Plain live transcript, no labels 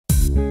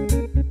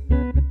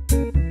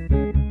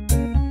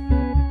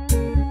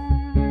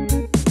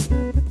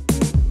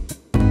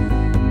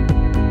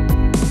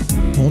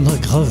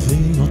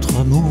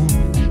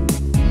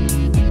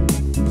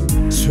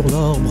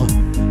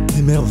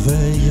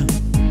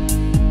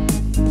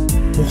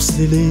pour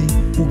sceller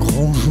au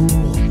grand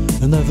jour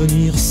un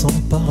avenir sans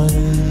pareil,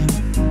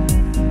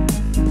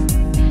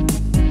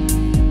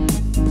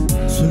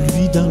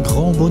 celui d'un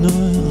grand bonheur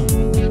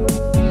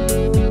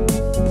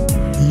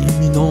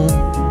illuminant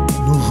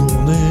nos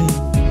journées,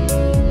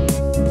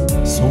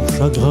 sans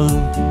chagrin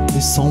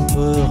et sans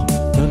peur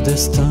d'un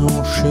destin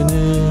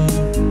enchaîné.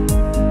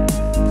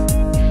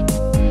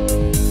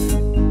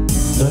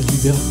 La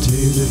liberté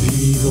de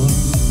vivre,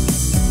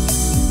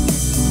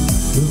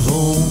 le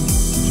vent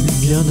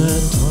du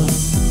bien-être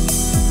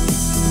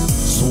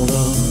sont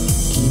là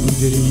qui nous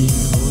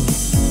délivrent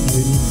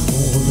et nous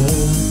font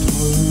renaître.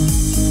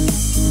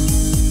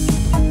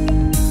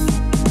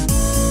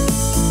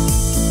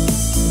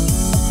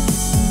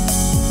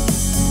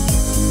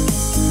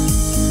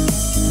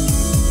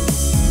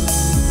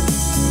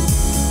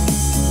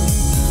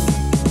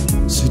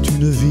 C'est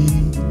une vie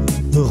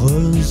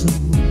heureuse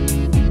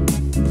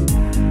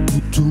où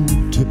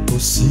tout est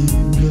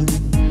possible,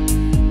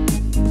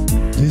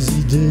 des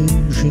idées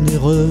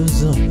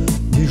généreuses,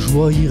 des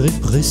joies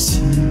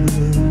irrépressibles.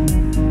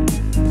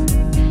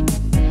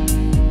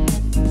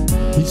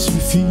 Il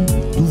suffit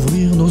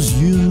d'ouvrir nos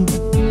yeux,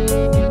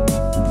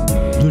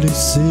 de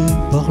laisser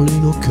parler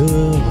nos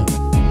cœurs,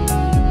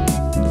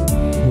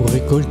 pour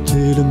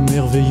récolter le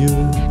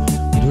merveilleux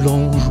de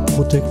l'ange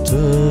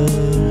protecteur.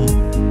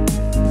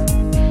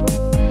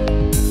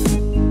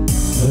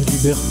 La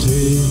liberté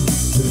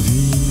de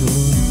vivre,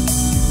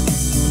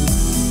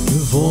 le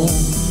vent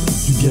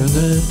du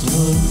bien-être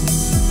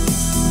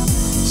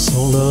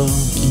sont là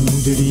qui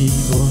nous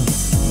délivrent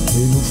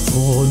et nous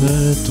font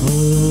renaître.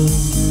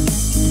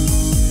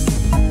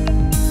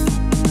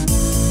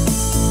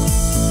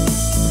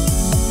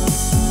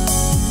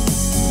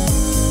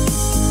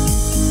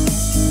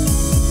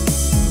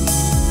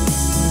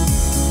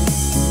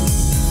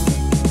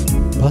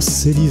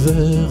 Passer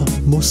l'hiver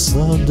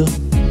maussade,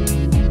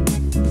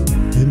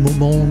 les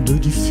moments de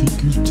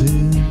difficulté,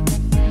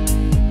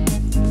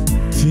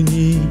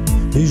 fini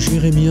les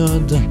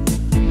jérémiades,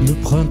 le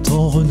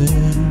printemps renaît.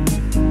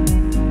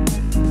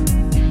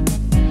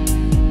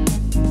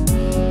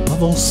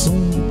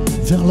 Avançons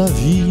vers la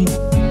vie,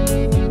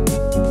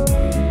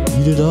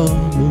 il est là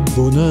le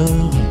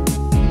bonheur,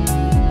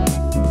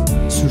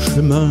 ce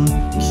chemin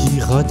qui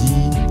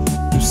irradie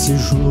de ces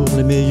jours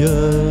les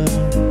meilleurs.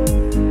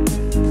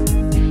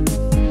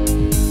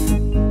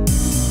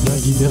 La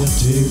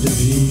liberté de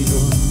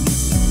vivre,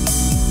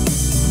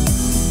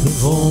 le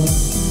vent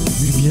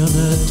du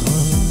bien-être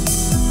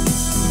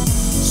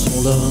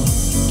sont là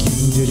qui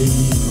nous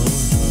délivrent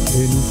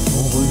et nous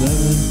font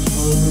renaître.